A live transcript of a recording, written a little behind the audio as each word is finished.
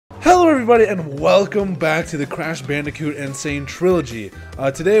Hello everybody and welcome back to the Crash Bandicoot Insane Trilogy.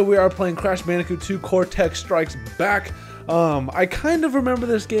 Today we are playing Crash Bandicoot 2 Cortex Strikes Back. I kind of remember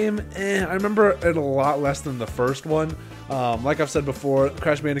this game, I remember it a lot less than the first one. Like I've said before,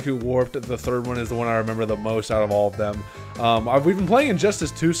 Crash Bandicoot Warped, the third one, is the one I remember the most out of all of them. We've been playing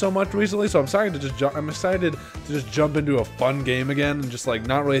Injustice 2 so much recently, so I'm excited to just jump into a fun game again and just like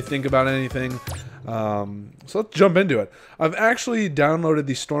not really think about anything. So let's jump into it. I've actually downloaded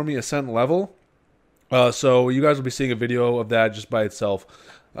the Stormy Ascent level, so you guys will be seeing a video of that just by itself,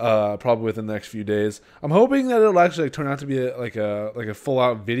 probably within the next few days. I'm hoping that it'll actually turn out to be like a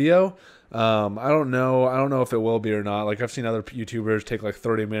full-out video. I don't know if it will be or not. Like, I've seen other YouTubers take like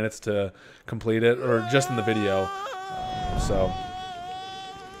 30 minutes to complete it, or just in the video. So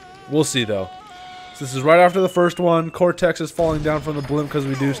we'll see though. So this is right after the first one. Cortex is falling down from the blimp because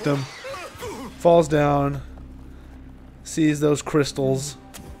we deuced him. Falls down, sees those crystals,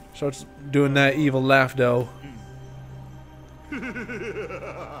 starts doing that evil laugh though.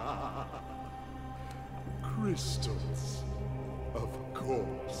 Crystals, of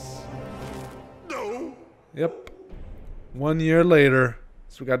course. No. Yep. 1 year later,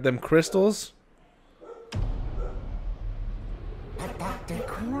 so we got them crystals. Doctor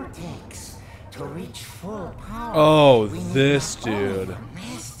Cortex, to reach full power. Oh, this dude.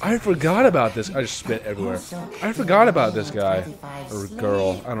 I forgot about this. I just spit everywhere. I forgot about this guy. Or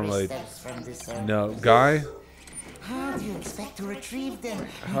girl. I don't really know. Guy? How do you expect to retrieve them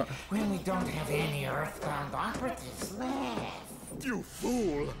when we don't have any Earthbound operatives left? You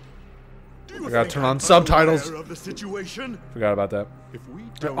fool! I gotta turn on subtitles. Of the situation? Forgot about that. If we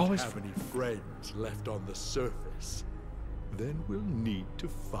don't have any friends left on the surface, then we'll need to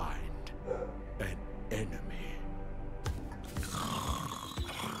find an enemy.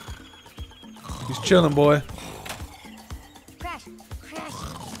 He's chilling, boy. Crash! My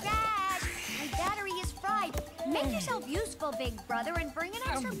battery is fried. Make yourself useful, big brother, and bring an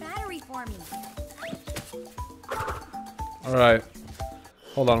extra battery for me. Alright.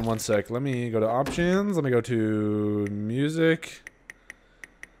 Hold on one sec. Let me go to options. Let me go to music.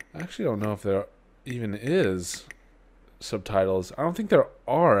 I actually don't know if there even is subtitles. I don't think there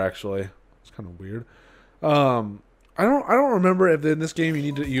are, actually. It's kind of weird. I don't remember if in this game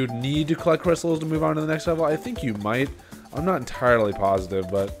you need to collect crystals to move on to the next level. I think you might. I'm not entirely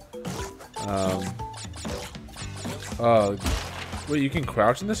positive, but wait, you can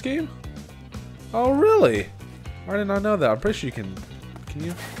crouch in this game? Oh, really? I did not know that. I'm pretty sure you can. Can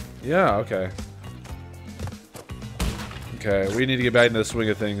you? Yeah, okay. Okay, we need to get back into the swing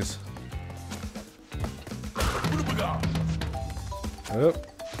of things. Yep.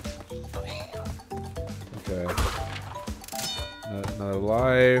 Okay. Another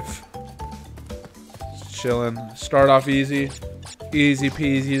life. Just chilling. Start off easy. Easy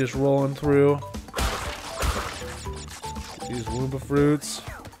peasy, just rolling through. These Wumpa fruits.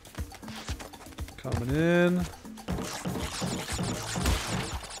 Coming in.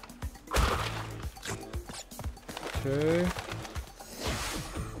 Okay.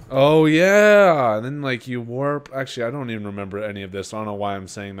 Oh yeah, and then like you warp. Actually, I don't even remember any of this. I don't know why I'm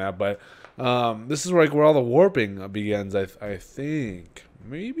saying that, but this is like where all the warping begins. I think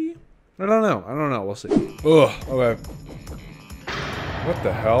maybe. I don't know. We'll see. Ugh. Okay. What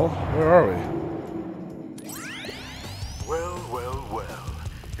the hell? Where are we? Well.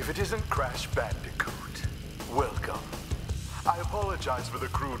 If it isn't Crash Bandicoot, welcome. I apologize for the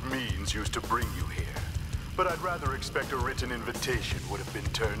crude means used to bring you here, but I'd rather expect a written invitation would have been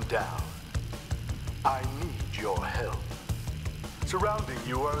turned down. I need your help. Surrounding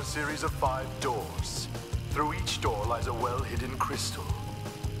you are a series of 5 doors. Through each door lies a well-hidden crystal.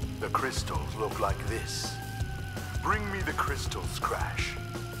 The crystals look like this. Bring me the crystals, Crash.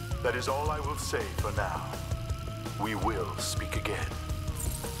 That is all I will say for now. We will speak again.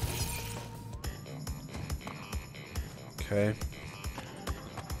 Okay.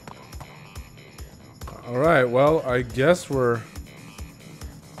 Alright, well, I guess we're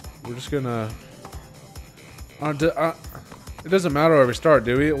just gonna... it doesn't matter where we start,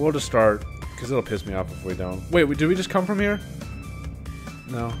 do we? We'll just start, because it'll piss me off if we don't. Wait, did we just come from here?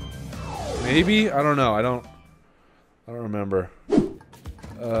 No. Maybe? I don't know. I don't remember. Okay.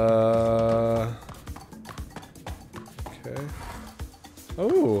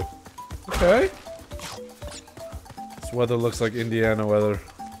 Oh. Okay. This weather looks like Indiana weather.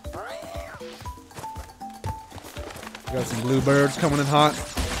 Got some bluebirds coming in hot.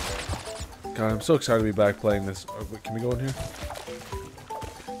 God, I'm so excited to be back playing this. Oh, wait, can we go in here?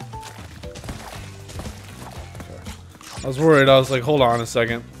 Okay. I was worried. I was like, hold on a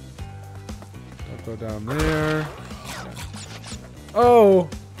second. Don't go down there. Oh!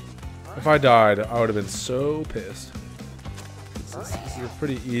 If I died, I would have been so pissed. This is a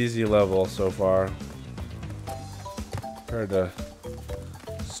pretty easy level so far. Compared to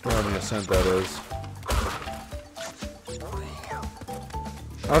Stormy Ascent, that is.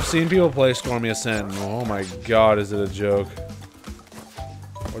 I've seen people play Stormy Ascent, and oh my god, is it a joke.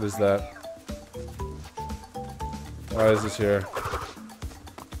 What is that? Why is this here?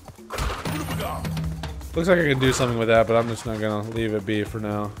 Looks like I can do something with that, but I'm just not gonna leave it be for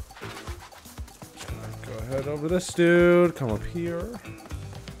now. Go ahead over this dude. Come up here.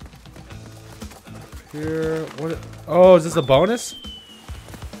 Up here. What? Oh, is this a bonus?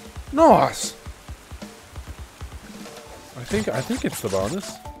 Nice. I think it's the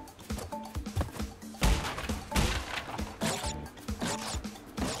bonus.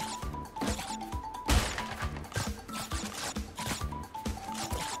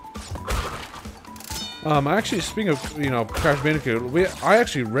 Actually, speaking of, you know, Crash Bandicoot, I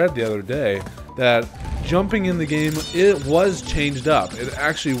actually read the other day that jumping in the game, it was changed up. It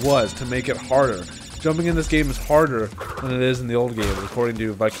actually was, to make it harder. Jumping in this game is harder than it is in the old game, according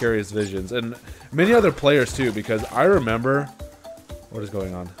to Vicarious Visions. And many other players, too, because I remember... What is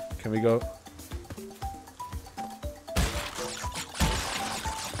going on? Can we go...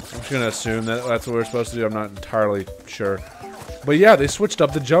 I'm just going to assume that that's what we're supposed to do. I'm not entirely sure. But yeah, they switched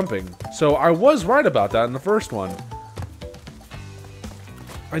up the jumping. So I was right about that in the first one.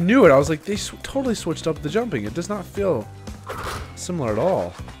 I knew it. I was like, they totally switched up the jumping. It does not feel similar at all.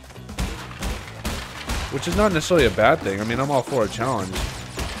 Which is not necessarily a bad thing. I mean, I'm all for a challenge.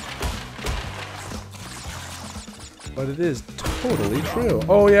 But it is totally true.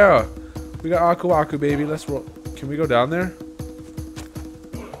 Oh yeah. We got Aku Aku, baby. Let's roll. Can we go down there?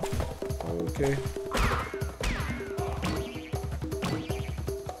 Okay.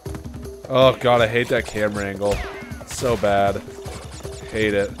 Oh god, I hate that camera angle. It's so bad.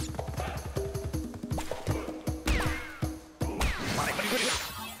 Hate it.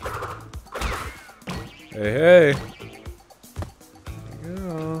 Hey, hey.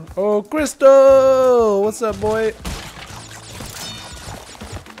 Yeah. Oh, Crystal! What's up, boy?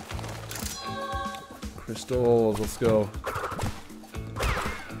 Crystals, let's go.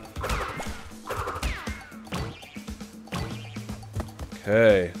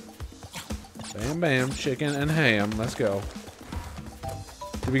 Okay. Bam, bam, chicken and ham. Let's go.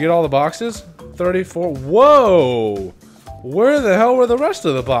 Did we get all the boxes? 34. Whoa! Where the hell were the rest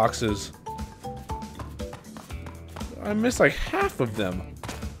of the boxes? I missed like half of them.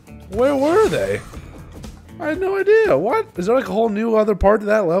 Where were they? I had no idea. What? Is there like a whole new other part to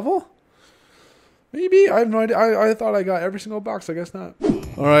that level? Maybe. I have no idea. I thought I got every single box. I guess not.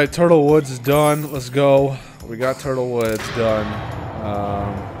 Alright, Turtle Woods is done. Let's go. We got Turtle Woods done.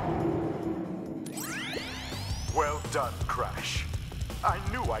 Well done, Crash. I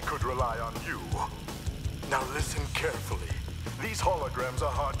knew I could rely on you. Now listen carefully. These holograms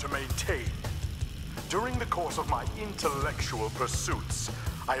are hard to maintain. During the course of my intellectual pursuits,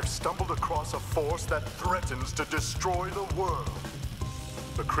 I have stumbled across a force that threatens to destroy the world.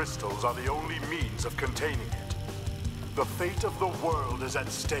 The crystals are the only means of containing it. The fate of the world is at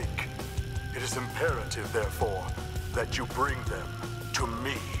stake. It is imperative, therefore, that you bring them to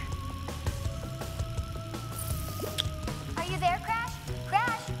me. Are you there, Crash?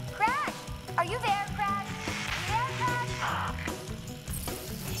 Crash! Crash! Are you there, Crash? Are you there, Crash?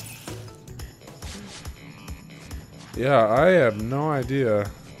 Yeah, I have no idea.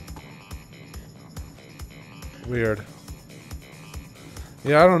 Weird.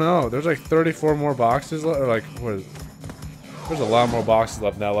 Yeah, I don't know. There's like 34 more boxes left, or like, what is, there's a lot more boxes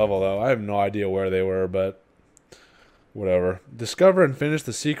left in that level, though. I have no idea where they were, but whatever. Discover and finish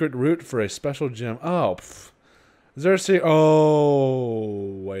the secret route for a special gem. Oh, pff. Is there a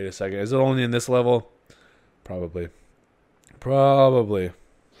oh, wait a second. Is it only in this level? Probably. Probably.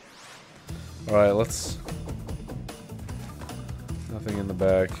 Alright, let's... Nothing in the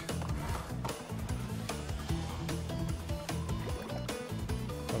back.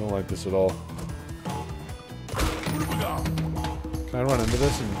 I don't like this at all. Can I run into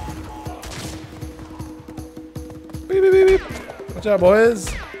this and... Beep, beep, beep, beep. Watch out, boys!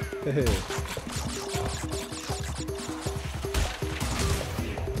 Hey.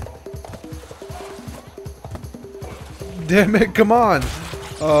 Damn it, come on!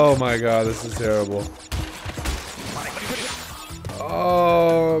 Oh my god, this is terrible.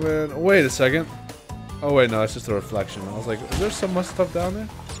 Oh man, wait a second. Oh wait, no, it's just a reflection. I was like, is there so much stuff down there?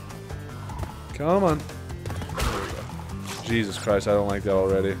 Come on. There we go. Jesus Christ, I don't like that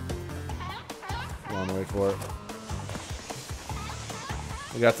already. Come on, wait for it.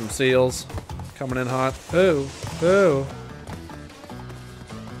 We got some seals coming in hot. Ooh, ooh.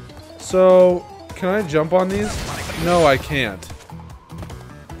 So, can I jump on these? No, I can't.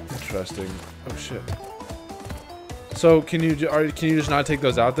 Interesting. Oh shit. So, can you just not take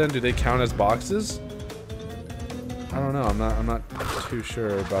those out then? Do they count as boxes? I don't know. I'm not too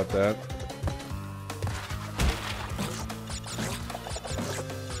sure about that.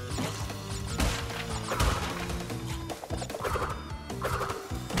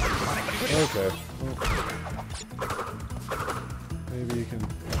 Okay. Maybe you can...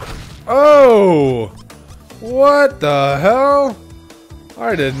 Oh! What the hell?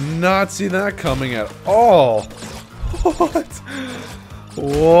 I did not see that coming at all. What?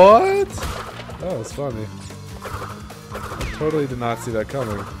 What? That was funny. I totally did not see that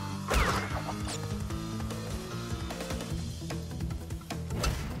coming.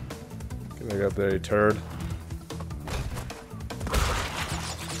 Get back up there, you turd.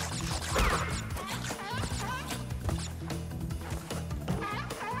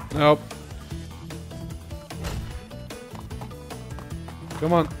 Nope.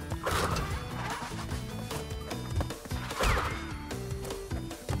 Come on.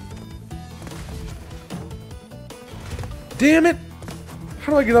 Damn it!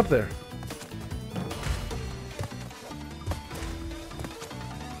 How do I get up there?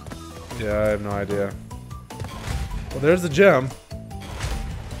 Yeah, I have no idea. Well, there's the gem.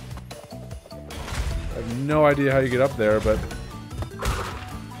 I have no idea how you get up there, but...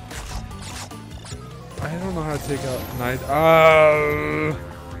 I don't know how to take out I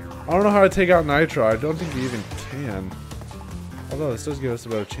don't know how to take out Nitro. I don't think we even can. Although this does give us a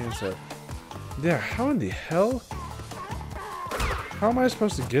better chance at... Yeah, how in the hell? How am I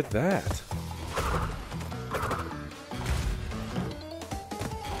supposed to get that?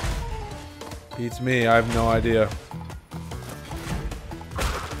 Beats me, I have no idea.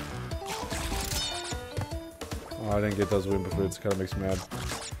 Oh, I didn't get those Wimpa fruits, kinda makes me mad.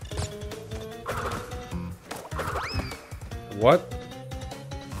 What?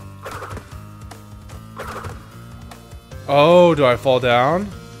 Oh, do I fall down?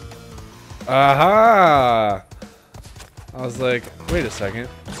 Aha! I was like, wait a second.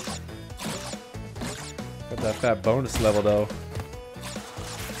 Got that fat bonus level though.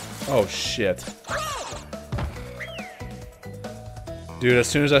 Oh shit. Dude, as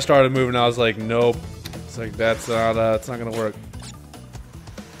soon as I started moving, I was like, nope. It's like, it's not gonna work.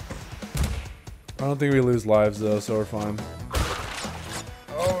 I don't think we lose lives though, so we're fine.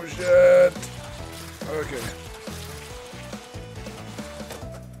 Oh shit. Okay.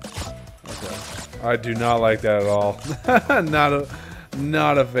 Okay. I do not like that at all. not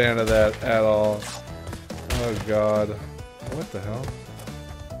a fan of that at all. Oh god. What the hell?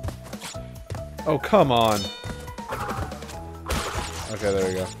 Oh, come on. Okay, there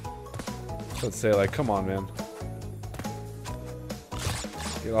we go. Let's say, like, come on, man.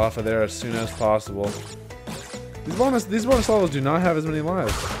 Get off of there as soon as possible. These bonus levels do not have as many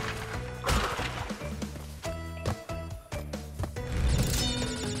lives.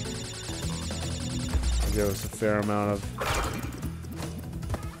 Give us a fair amount of...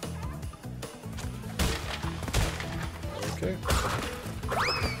 Okay.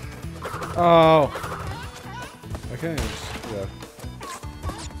 Oh! Okay, yeah.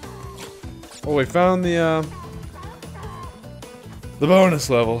 Oh, we found the bonus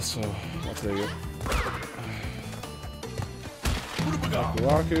level, so I'll take it.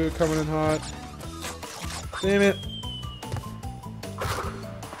 Waku coming in hot. Damn it.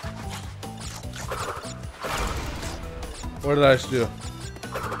 What did I just do?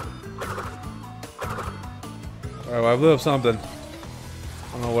 Alright, well, I blew up something.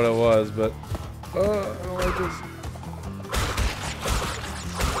 I don't know what it was, but... I don't like this.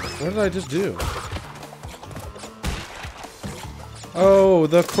 What did I just do? Oh,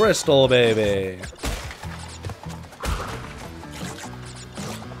 the crystal, baby!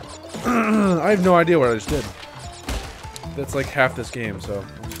 I have no idea what I just did. That's like half this game, so...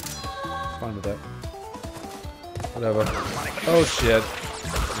 I'm fine with that. Whatever. Oh shit.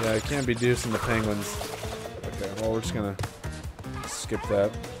 Yeah, I can't be deucing the penguins. Okay, well we're just gonna skip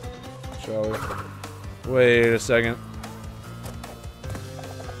that. Shall we? Wait a second.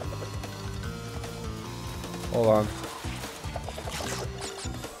 Hold on.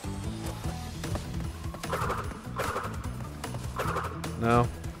 No.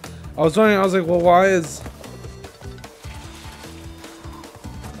 I was wondering, I was like, well why is...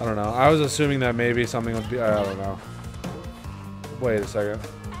 I don't know. I was assuming that maybe something would be... I don't know. Wait a second.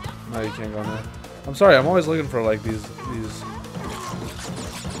 No, you can't go in there. I'm sorry. I'm always looking for like these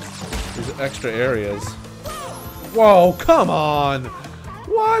extra areas. Whoa! Come on!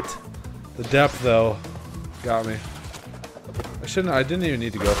 What? The depth though got me. I didn't even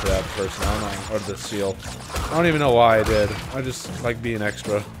need to go for that person. I don't know, or the seal. I don't even know why I did. I just like being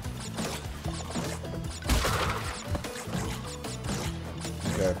extra.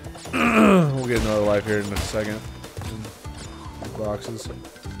 Okay. We'll get another life here in a second. Boxes.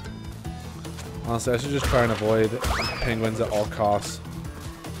 Honestly, I should just try and avoid penguins at all costs.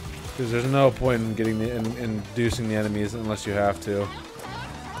 Because there's no point in getting the inducing the enemies unless you have to.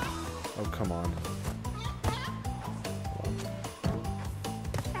 Oh, come on.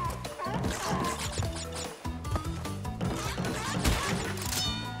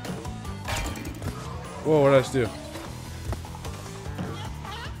 Whoa, what did I just do?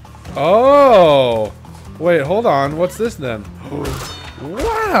 Oh! Wait, hold on. What's this then?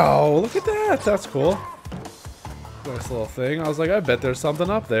 Wow! Look at that! That's cool. Nice little thing. I was like, I bet there's something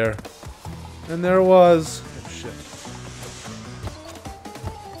up there. And there was... Oh, shit.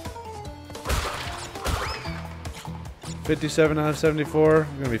 $57 out of 74.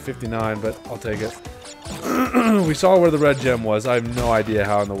 I'm gonna be 59, but I'll take it. We saw where the red gem was. I have no idea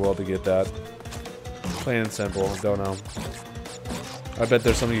how in the world to get that. Plain and simple. Don't know. I bet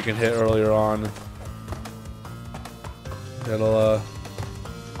there's something you can hit earlier on. That'll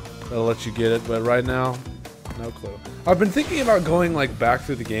let you get it, but right now, no clue. I've been thinking about going like back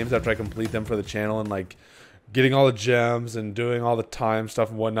through the games after I complete them for the channel and like getting all the gems and doing all the time stuff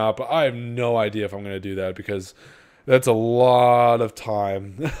and whatnot, but I have no idea if I'm gonna do that because that's a lot of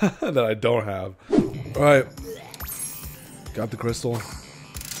time that I don't have. Alright. Got the crystal.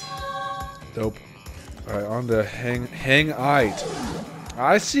 Dope. Alright, on to hangite.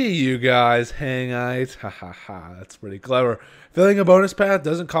 I see you guys, hangite. Ha ha ha, that's pretty clever. Filling a bonus path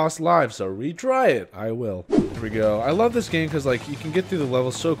doesn't cost lives, so retry it. I will. Here we go. I love this game because like you can get through the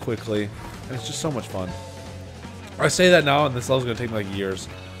levels so quickly, and it's just so much fun. I say that now, and this level's gonna take me like years.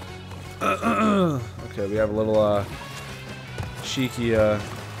 Okay, we have a little cheeky little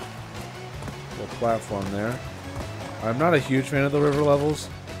platform there. I'm not a huge fan of the river levels.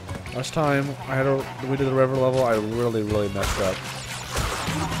 Last time we did the river level, I really messed up.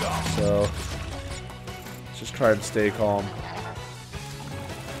 So let's just try and stay calm.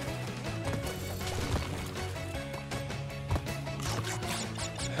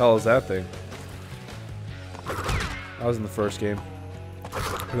 Hell is that thing? That was in the first game.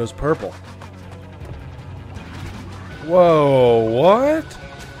 It was purple. Whoa, what?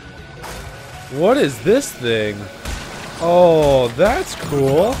 What is this thing? Oh, that's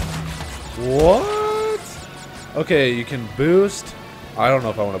cool. What? Okay, you can boost. I don't know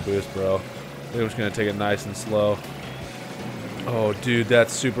if I want to boost, bro. I think I'm just going to take it nice and slow. Oh, dude,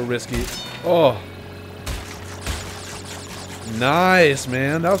 that's super risky. Oh. Nice,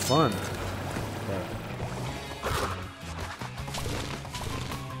 man. That was fun.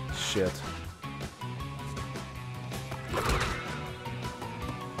 Shit.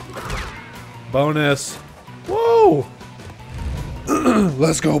 Bonus. Whoa!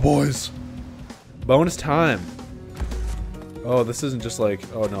 Let's go, boys. Bonus time. Oh, this isn't just like...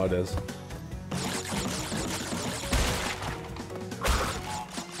 Oh, no, it is.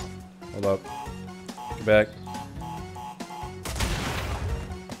 Hold up. Get back.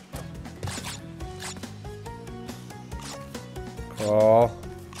 Crawl.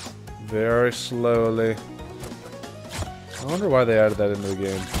 Very slowly. I wonder why they added that into the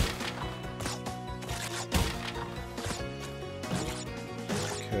game.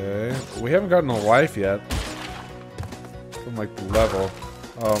 Okay. We haven't gotten a life yet. From like the level.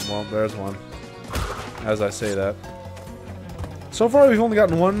 Oh, well, there's one. As I say that. So far, we've only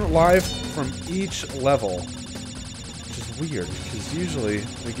gotten one life from each level. Which is weird, because usually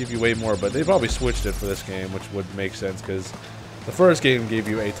they give you way more, but they probably switched it for this game, which would make sense, because the first game gave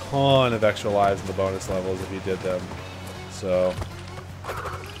you a ton of extra lives in the bonus levels if you did them. So.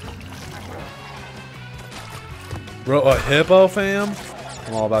 Bro, a hippo, fam?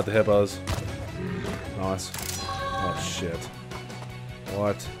 I'm all about the hippos. Nice. Oh, shit.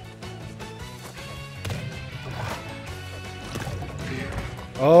 What?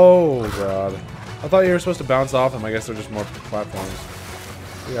 Oh, God. I thought you were supposed to bounce off them. I guess they're just more platforms.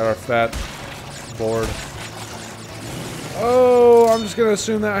 We got our fat board. Oh, I'm just gonna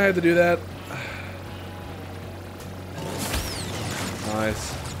assume that I had to do that.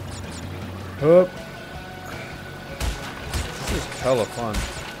 Nice. Hoop. This is hella fun.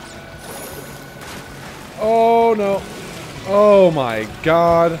 Oh, no. Oh, my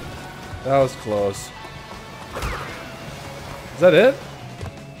God. That was close. Is that it?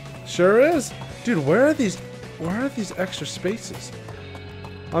 Sure is. Dude, where are these extra spaces?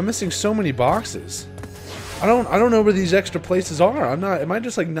 I'm missing so many boxes. I don't know where these extra places are. Am I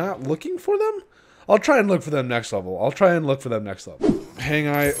just like not looking for them? I'll try and look for them next level. Hang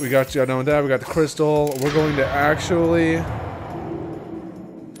eye, we got you. I know that. We got the crystal. We're going to actually.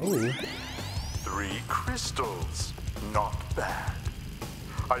 Oh. 3 crystals. Not bad.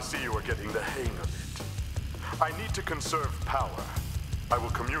 I see you are getting the hang of it. I need to conserve power. I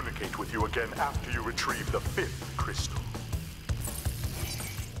will communicate with you again after you retrieve the 5th crystal.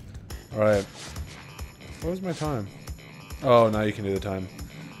 Alright. What was my time? Oh, now you can do the time.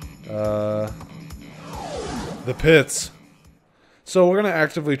 The pits. So we're gonna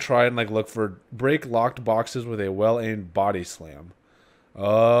actively try and like look for break locked boxes with a well-aimed body slam.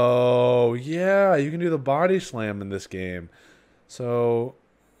 Oh yeah, you can do the body slam in this game. So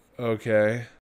okay.